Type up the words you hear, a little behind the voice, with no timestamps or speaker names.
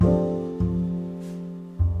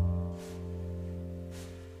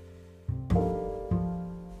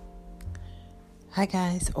Hi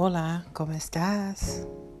guys, hola, ¿cómo estás?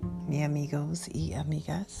 Mi amigos y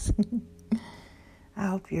amigas. I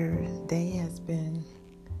hope your day has been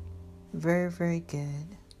very, very good.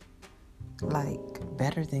 Like,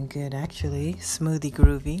 better than good actually. Smoothie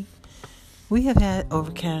groovy. We have had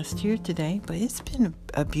overcast here today, but it's been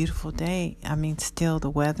a beautiful day. I mean, still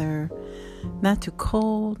the weather, not too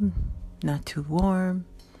cold, not too warm.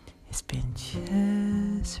 It's been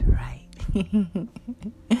just right.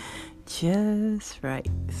 Just right.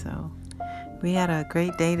 So we had a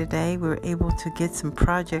great day today. We were able to get some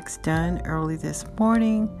projects done early this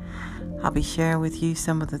morning. I'll be sharing with you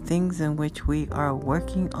some of the things in which we are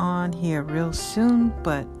working on here real soon.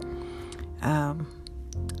 But I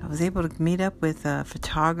was able to meet up with a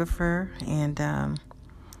photographer, and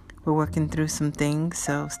we're working through some things.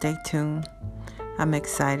 So stay tuned. I'm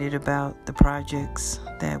excited about the projects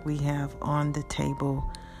that we have on the table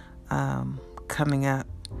coming up.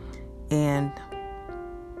 And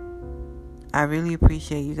I really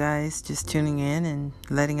appreciate you guys just tuning in and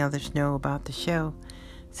letting others know about the show.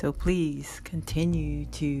 So please continue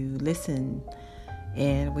to listen,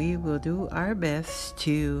 and we will do our best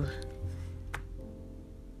to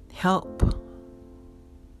help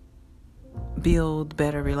build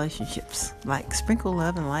better relationships, like sprinkle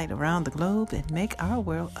love and light around the globe and make our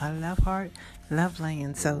world a love heart, love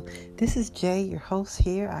land. So this is Jay, your host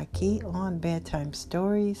here aquí on Bedtime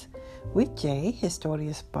Stories with Jay,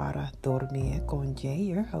 Historias para Dormir con Jay,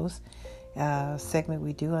 your host. Segment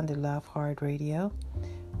we do under Love Heart Radio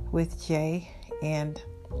with Jay, and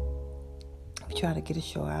we try to get a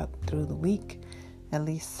show out through the week. At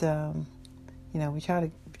least, we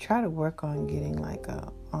try to work on getting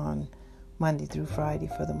on Monday through Friday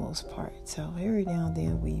for the most part. So every now and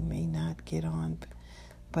then we may not get on,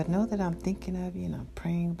 but know that I'm thinking of you and I'm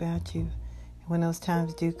praying about you. And when those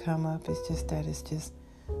times do come up, it's just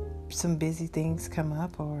some busy things come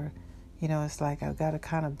up, or it's like I've got to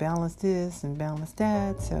kind of balance this and balance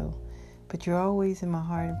that. So, but you're always in my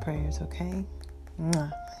heart and prayers, okay?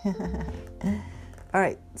 All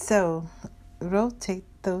right, so rotate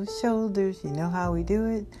those shoulders. You know how we do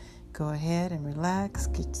it. Go ahead and relax.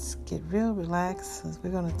 Get real relaxed, as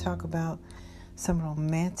we're going to talk about some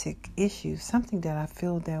romantic issues, something that I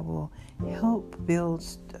feel that will help build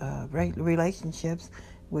relationships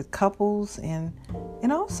with couples, and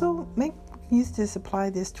also apply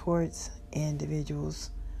this towards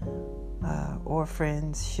individuals or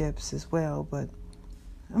friendships as well. But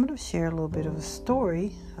I'm going to share a little bit of a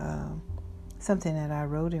story, something that I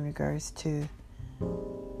wrote in regards to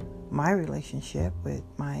my relationship with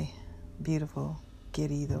my beautiful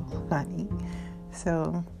querido honey.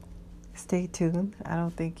 So stay tuned. I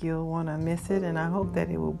don't think you'll want to miss it, and I hope that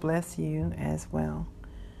it will bless you as well.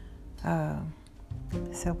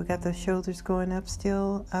 So we got those shoulders going up,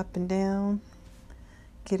 still up and down,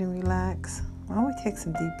 getting relaxed. Why don't we take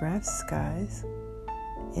some deep breaths, guys?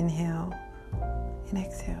 Inhale and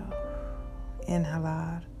exhale.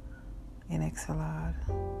 Inhalar and exhalar.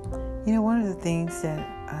 One of the things that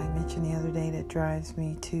I mentioned the other day that drives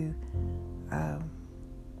me to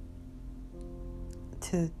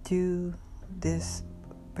do this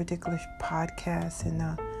particular podcast and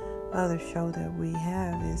the other show that we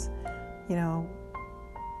have is,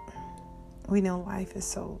 we know life is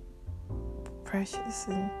so precious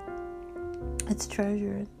and it's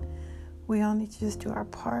treasured. We all need to just do our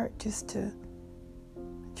part just to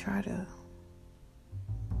try to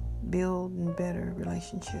build and better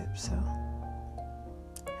relationships. So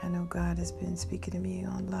I know God has been speaking to me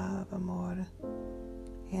on love, amor,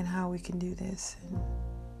 and how we can do this. And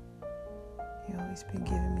He's been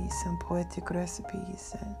giving me some poetic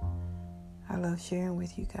recipes that I love sharing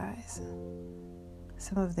with you guys.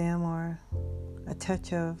 Some of them are a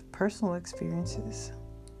touch of personal experiences.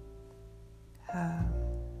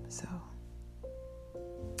 So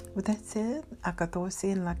with that said, a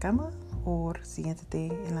 14 en la cama or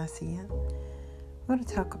siéntate en la silla. We're going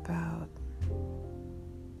to talk about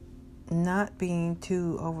not being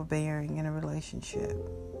too overbearing in a relationship.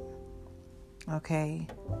 Okay?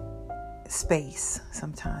 Space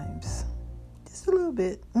sometimes. Just a little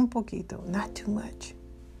bit, un poquito, not too much.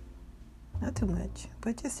 Not too much,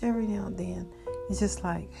 but just every now and then. It's just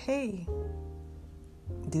like, hey,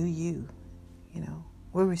 do you,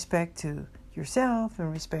 with respect to yourself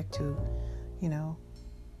and respect to,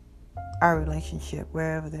 our relationship,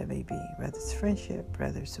 wherever that may be, whether it's friendship,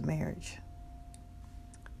 whether it's a marriage.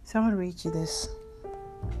 So I'm going to read you this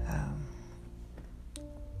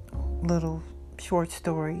little short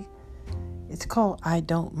story. It's called I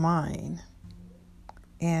Don't Mind.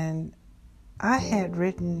 And I had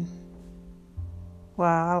written,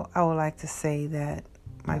 I would like to say that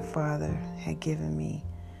my father had given me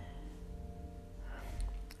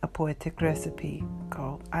a poetic recipe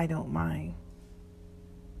called I Don't Mind.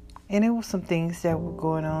 And it was some things that were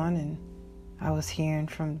going on, and I was hearing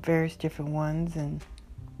from various different ones, and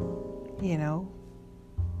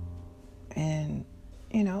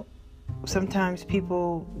sometimes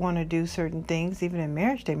people want to do certain things. Even in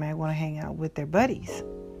marriage, they might want to hang out with their buddies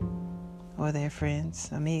or their friends,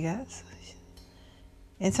 amigas.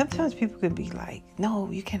 And sometimes people could be like, no,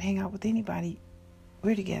 you can't hang out with anybody.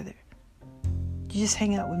 We're together. You just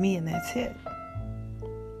hang out with me and that's it.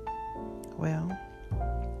 Well,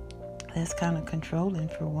 that's kind of controlling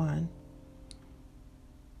for one.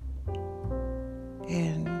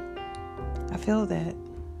 And I feel that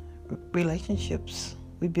relationships,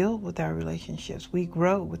 we build with our relationships. We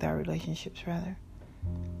grow with our relationships, rather.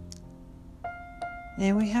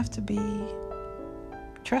 And we have to be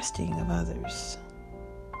trusting of others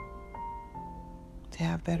to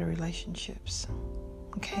have better relationships.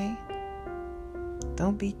 Okay?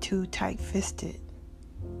 Don't be too tight-fisted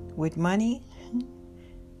with money.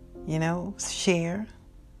 Share.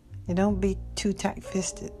 And don't be too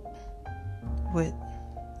tight-fisted with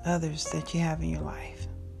others that you have in your life.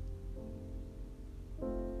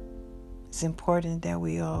 It's important that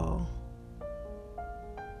we all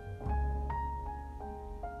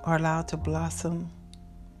are allowed to blossom,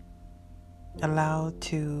 allowed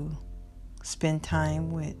to spend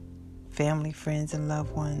time with family, friends, and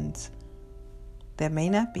loved ones that may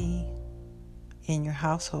not be in your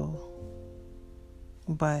household,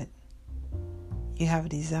 but you have a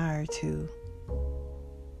desire to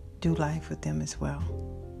do life with them as well.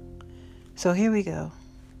 So here we go.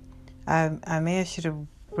 I should have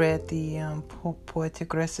read the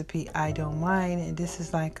poetic recipe I Don't Mind, and this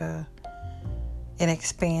is like an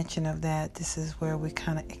expansion of that. This is where we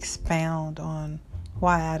kind of expound on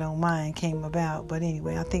why I Don't Mind came about. But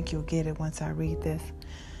anyway, I think you'll get it once I read this.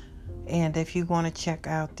 And if you want to check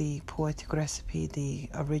out the poetic recipe, the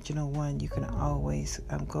original one, you can always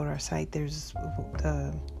go to our site. There's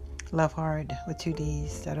loveheart with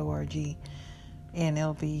 2ds.org, and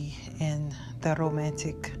it'll be in the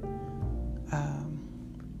romantic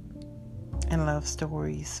and love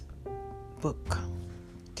stories book,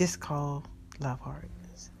 just called Love Heart.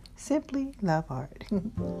 Simply Love Heart.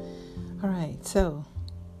 All right, so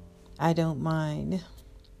I don't mind.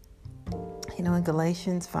 In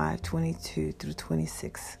Galatians 5:22 through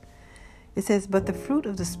 26, it says, "But the fruit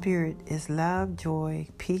of the Spirit is love, joy,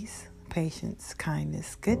 peace, patience,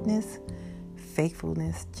 kindness, goodness,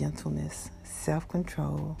 faithfulness, gentleness,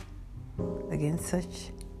 self-control. Against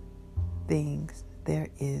such things there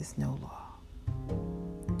is no law.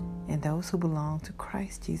 And those who belong to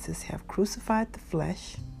Christ Jesus have crucified the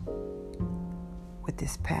flesh with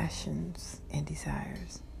its passions and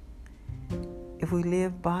desires. If we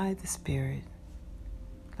live by the Spirit,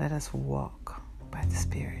 let us walk by the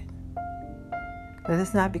Spirit. Let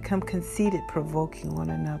us not become conceited, provoking one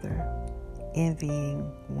another, envying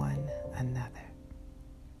one another."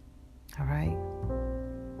 All right?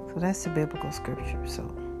 So that's the biblical scripture. So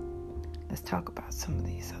let's talk about some of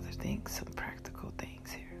these other things, some practical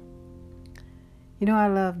things here. I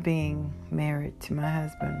love being married to my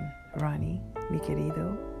husband, Ronnie, mi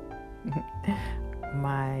querido.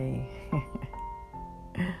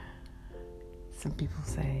 Some people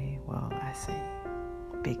say, well, I say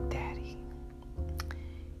Big Daddy.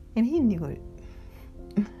 And he knew it.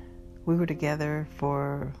 We were together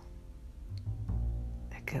for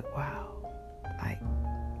a good while, like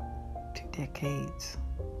 2 decades.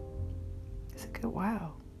 It's a good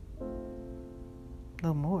while. A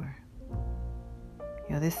little more.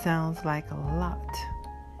 This sounds like a lot.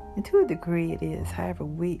 And to a degree it is. However,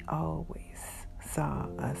 we always saw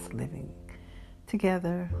us living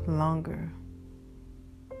together longer,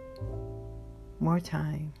 more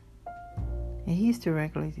time. And he used to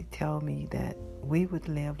regularly tell me that we would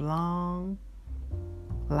live long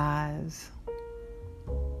lives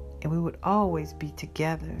and we would always be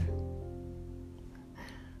together.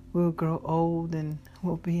 We would grow old and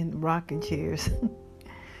we'll be in rocking chairs.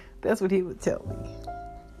 That's what he would tell me.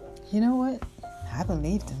 You know what? I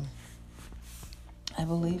believed him. I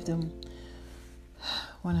believed him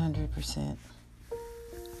 100%.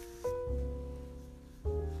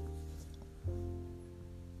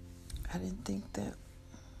 I didn't think that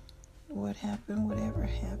what happened would ever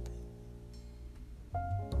happen.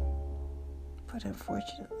 But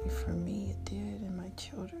unfortunately for me, it did, and my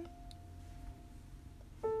children.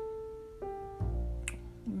 I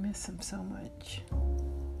miss them so much.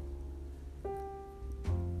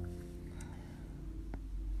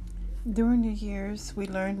 During the years, we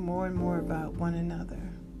learned more and more about one another.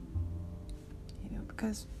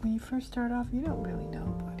 Because when you first start off, you don't really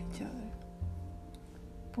know about each other.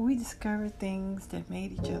 But we discovered things that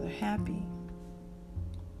made each other happy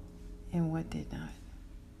and what did not.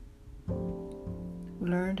 We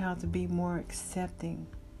learned how to be more accepting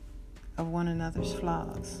of one another's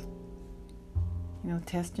flaws.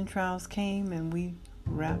 Tests and trials came and we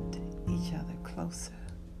wrapped each other closer.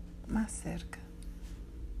 Más cerca.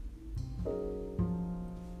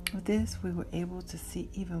 With this, we were able to see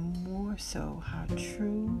even more so how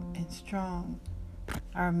true and strong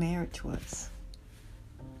our marriage was.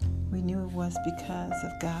 We knew it was because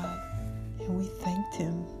of God, and we thanked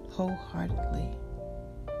Him wholeheartedly.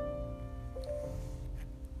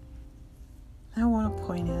 I want to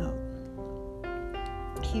point out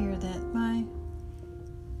here that my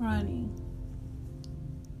Ronnie,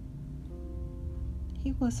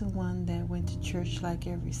 he wasn't one that went to church like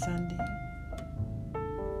every Sunday,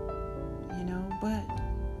 but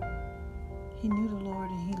he knew the Lord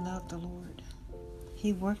and he loved the Lord.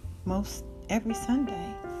 He worked most every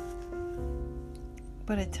Sunday.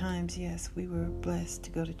 But at times, yes, we were blessed to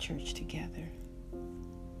go to church together.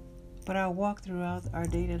 But our walk throughout our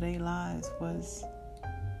day-to-day lives was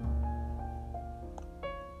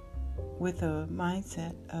with a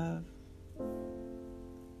mindset of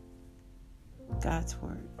God's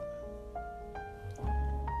Word.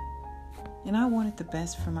 And I wanted the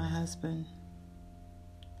best for my husband.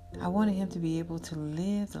 I wanted him to be able to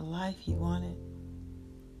live the life he wanted.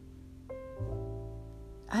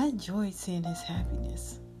 I enjoyed seeing his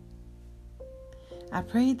happiness. I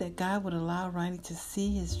prayed that God would allow Ronnie to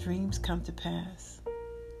see his dreams come to pass.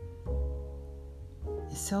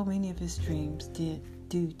 And so many of his dreams did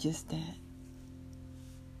do just that.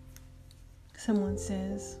 Someone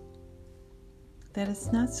says that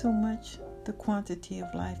it's not so much the quantity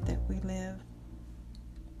of life that we live,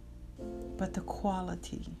 but the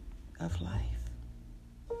quality of life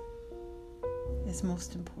is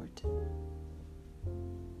most important.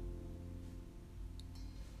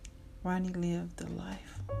 Ronnie lived a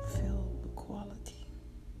life filled with quality,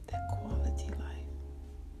 that quality life.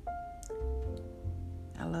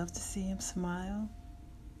 I love to see him smile.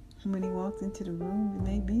 When he walked into the room, it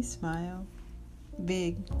made me smile.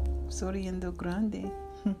 Big, sonriendo grande.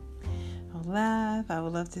 I'll laugh. I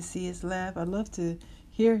would love to see his laugh. I love to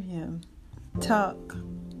hear him talk.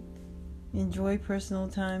 Enjoy personal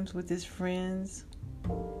times with his friends.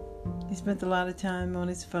 He spent a lot of time on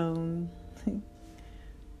his phone.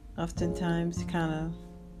 Oftentimes kind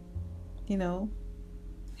of,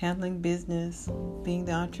 handling business, being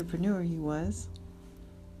the entrepreneur he was.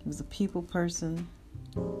 He was a people person.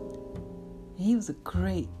 He was a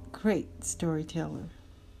great, great storyteller.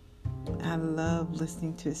 I love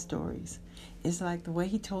listening to his stories. It's like the way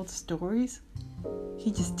he told the stories,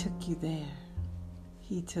 he just took you there.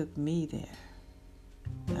 He took me there.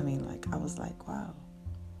 I was like, wow.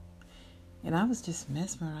 And I was just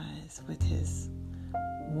mesmerized with his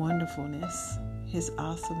wonderfulness, his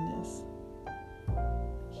awesomeness.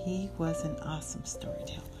 He was an awesome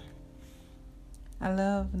storyteller. I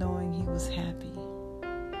love knowing he was happy.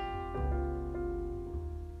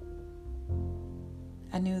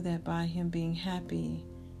 I knew that by him being happy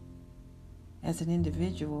as an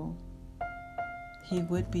individual, he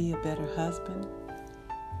would be a better husband,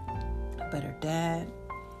 a better dad,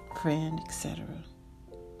 friend, etc.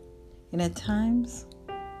 And at times,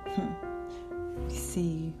 we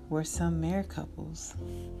see where some married couples,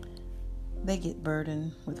 they get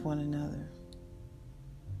burdened with one another.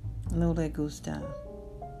 No le gusta.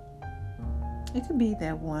 It could be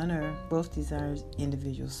that one or both desires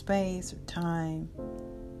individual space or time.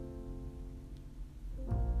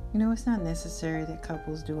 It's not necessary that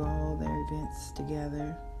couples do all their events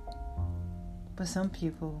together, but some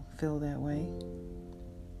people feel that way.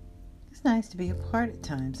 It's nice to be apart at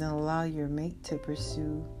times and allow your mate to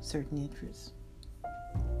pursue certain interests.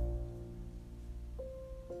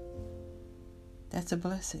 That's a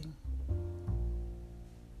blessing.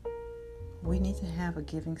 We need to have a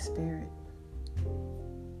giving spirit.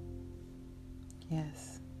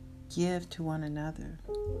 Yes, give to one another.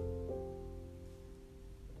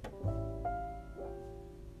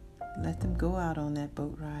 Let them go out on that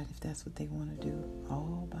boat ride if that's what they want to do,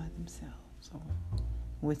 all by themselves or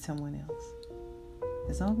with someone else.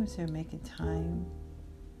 As long as they're making time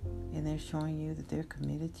and they're showing you that they're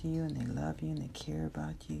committed to you and they love you and they care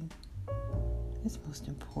about you, it's most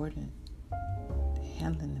important.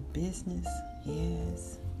 Handling the business,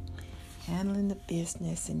 yes. Handling the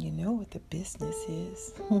business, and you know what the business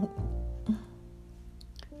is.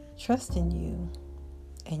 Trusting you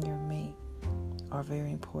and your mate are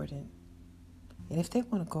very important. And if they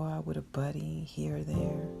want to go out with a buddy here or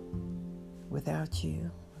there, without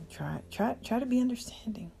you. Try to be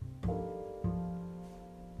understanding.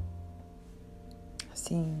 I've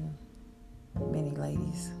seen many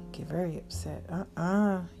ladies get very upset.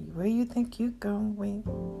 Where you think you going?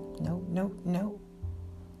 No.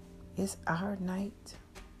 It's our night.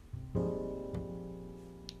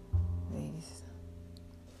 Ladies,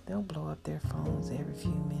 they'll blow up their phones every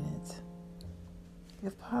few minutes.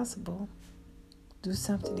 If possible, do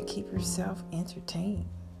something to keep yourself entertained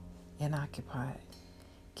and occupied.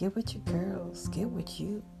 Get with your girls. Get with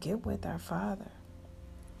you. Get with our Father.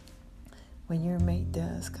 When your mate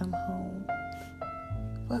does come home,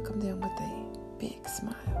 welcome them with a big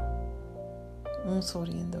smile. Un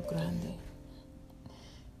sorriendo grande.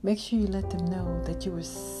 Make sure you let them know that you were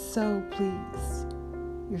so pleased.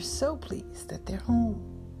 You're so pleased that they're home.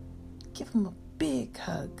 Give them a big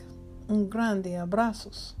hug. Un grande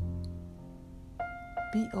abrazos.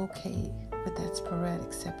 Be okay with that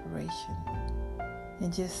sporadic separation.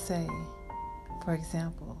 And just say, for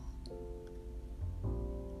example,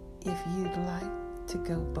 if you'd like to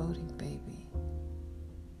go boating, baby,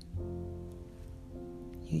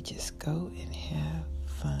 you just go and have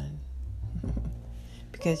fun.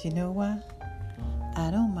 Because you know what?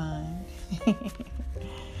 I don't mind.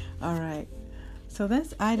 All right. So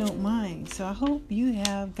that's I don't mind. So I hope you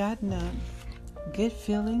have gotten a good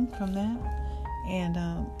feeling from that. And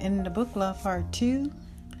in the book Love Heart 2,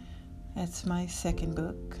 that's my second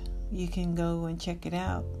book. You can go and check it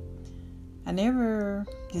out. I never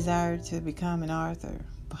desired to become an author.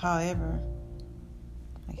 However,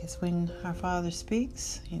 I guess when our Father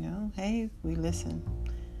speaks, hey, we listen.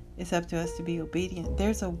 It's up to us to be obedient.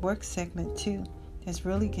 There's a work segment too that's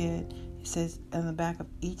really good. It says on the back of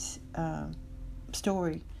each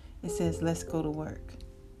story, it says, let's go to work.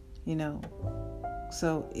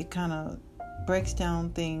 So it kind of breaks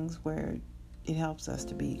down things where it helps us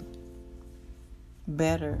to be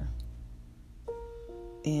better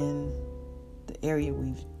in the area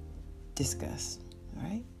we've discussed. All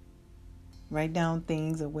right? Write down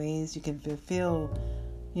things or ways you can fulfill,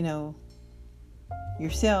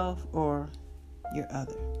 yourself or your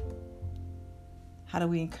other. How do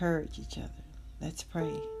we encourage each other? Let's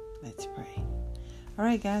pray. All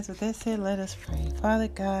right, guys, with that said, let us pray. Father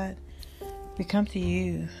God, we come to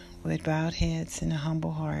you with bowed heads and a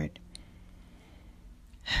humble heart.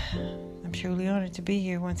 I'm truly honored to be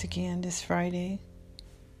here once again this Friday.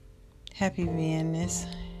 Happy Viernes.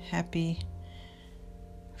 Happy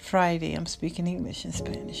Friday. I'm speaking English and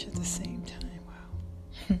Spanish at the same time.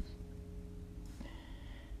 Wow.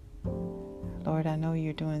 Lord, I know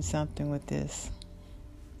you're doing something with this.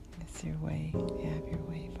 It's your way. Have your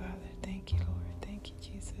way, Father. Thank you, Lord. Thank you,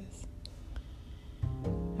 Jesus.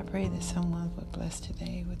 I pray that someone would bless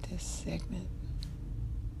today with this segment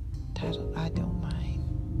titled, I Don't Mind.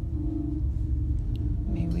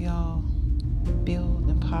 May we all build,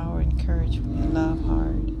 empower, encourage and love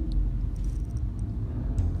hard.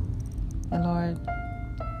 And Lord,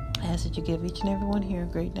 I ask that you give each and every one here a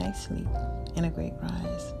great night's sleep and a great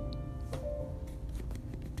rise.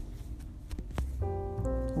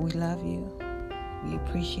 We love you. We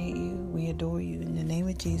appreciate you. We adore you. In the name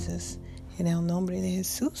of Jesus, en el nombre de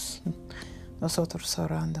Jesús, nosotros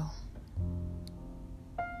orando.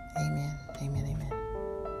 Amen. Amen. Amen.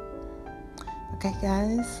 Okay,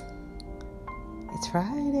 guys. It's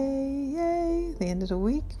Friday. Yay. The end of the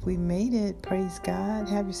week. We made it. Praise God.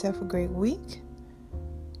 Have yourself a great week.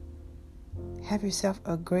 Have yourself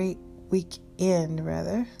a great weekend,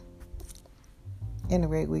 rather. And a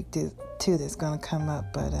great week, too, that's going to come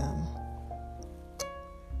up. But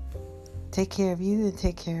take care of you and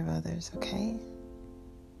take care of others, okay?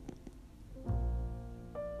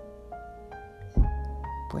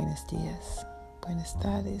 Buenos días, buenas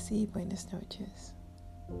tardes y buenas noches.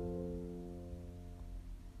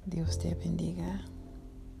 Dios te bendiga.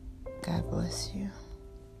 God bless you.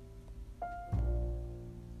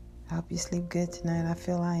 I hope you sleep good tonight. I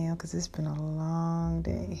feel I am, because it's been a long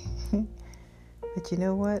day. But you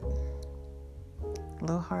know what? A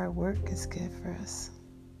little hard work is good for us.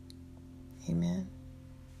 Amen.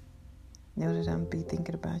 Know that I'm be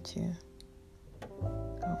thinking about you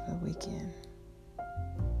over the weekend.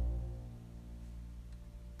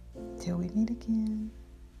 Till we meet again.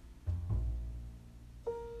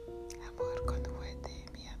 Amor con fuerte,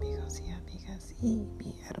 mis amigos y amigas y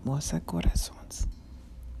mi hermosa corazones.